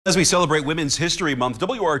As we celebrate Women's History Month,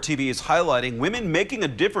 WRTV is highlighting women making a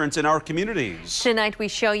difference in our communities. Tonight we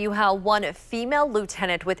show you how one female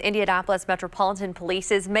lieutenant with Indianapolis Metropolitan Police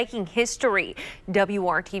is making history.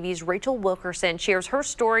 WRTV's Rachael Wilkerson shares her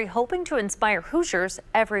story, hoping to inspire Hoosiers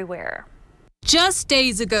everywhere. Just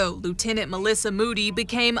days ago, Lieutenant Melissa Moody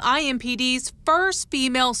became IMPD's first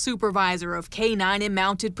female supervisor of K-9 and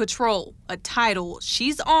Mounted Patrol, a title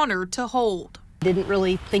she's honored to hold. Didn't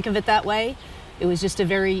really think of it that way. It was just a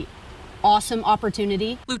very awesome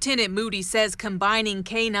opportunity. Lieutenant Moody says combining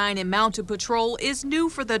K-9 and Mounted Patrol is new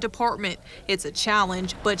for the department. It's a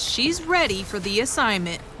challenge, but she's ready for the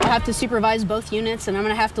assignment. I have to supervise both units, and I'm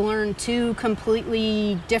going to have to learn two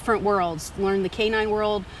completely different worlds. Learn the K-9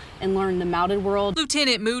 world and learn the mounted world.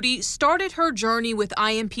 Lieutenant Moody started her journey with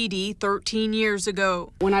IMPD 13 years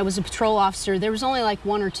ago. When I was a patrol officer, there was only like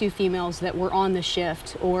one or two females that were on the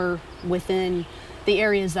shift or within the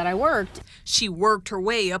areas that I worked. She worked her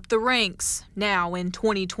way up the ranks. Now in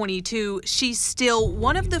 2022, she's still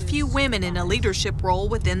one of the few women in a leadership role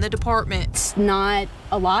within the department. It's not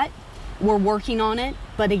a lot. We're working on it,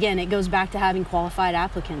 but again, it goes back to having qualified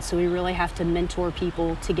applicants, so we really have to mentor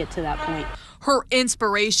people to get to that point. Her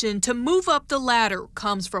inspiration to move up the ladder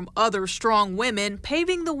comes from other strong women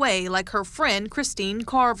paving the way, like her friend Christine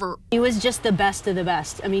Carver. She was just the best of the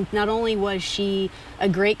best. I mean, not only was she a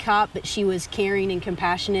great cop, but she was caring and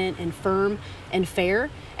compassionate and firm and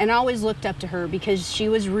fair. And I always looked up to her because she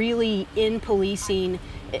was really in policing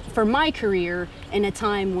for my career in a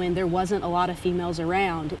time when there wasn't a lot of females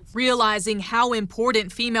around. Realizing how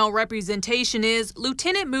important female representation is,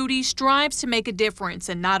 Lieutenant Moody strives to make a difference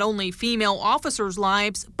in not only female officers'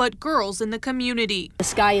 lives, but girls in the community. The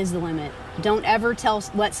sky is the limit. Don't ever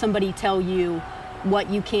let somebody tell you what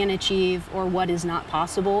you can achieve or what is not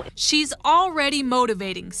possible. She's already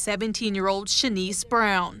motivating 17-year-old Shanice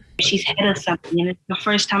Brown. She's head of something, and it's the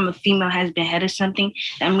first time a female has been head of something.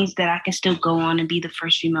 That means that I can still go on and be the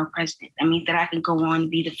first female president. That means that I can go on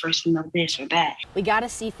and be the first female this or that. We got to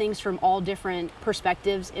see things from all different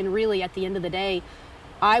perspectives, and really at the end of the day,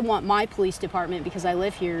 I want my police department, because I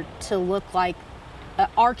live here, to look like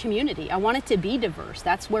our community. I want it to be diverse.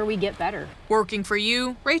 That's where we get better. Working for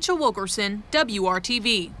you, Rachael Wilkerson,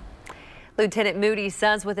 WRTV. Lieutenant Moody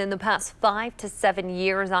says within the past 5 to 7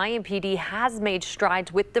 years, IMPD has made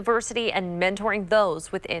strides with diversity and mentoring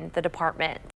those within the department.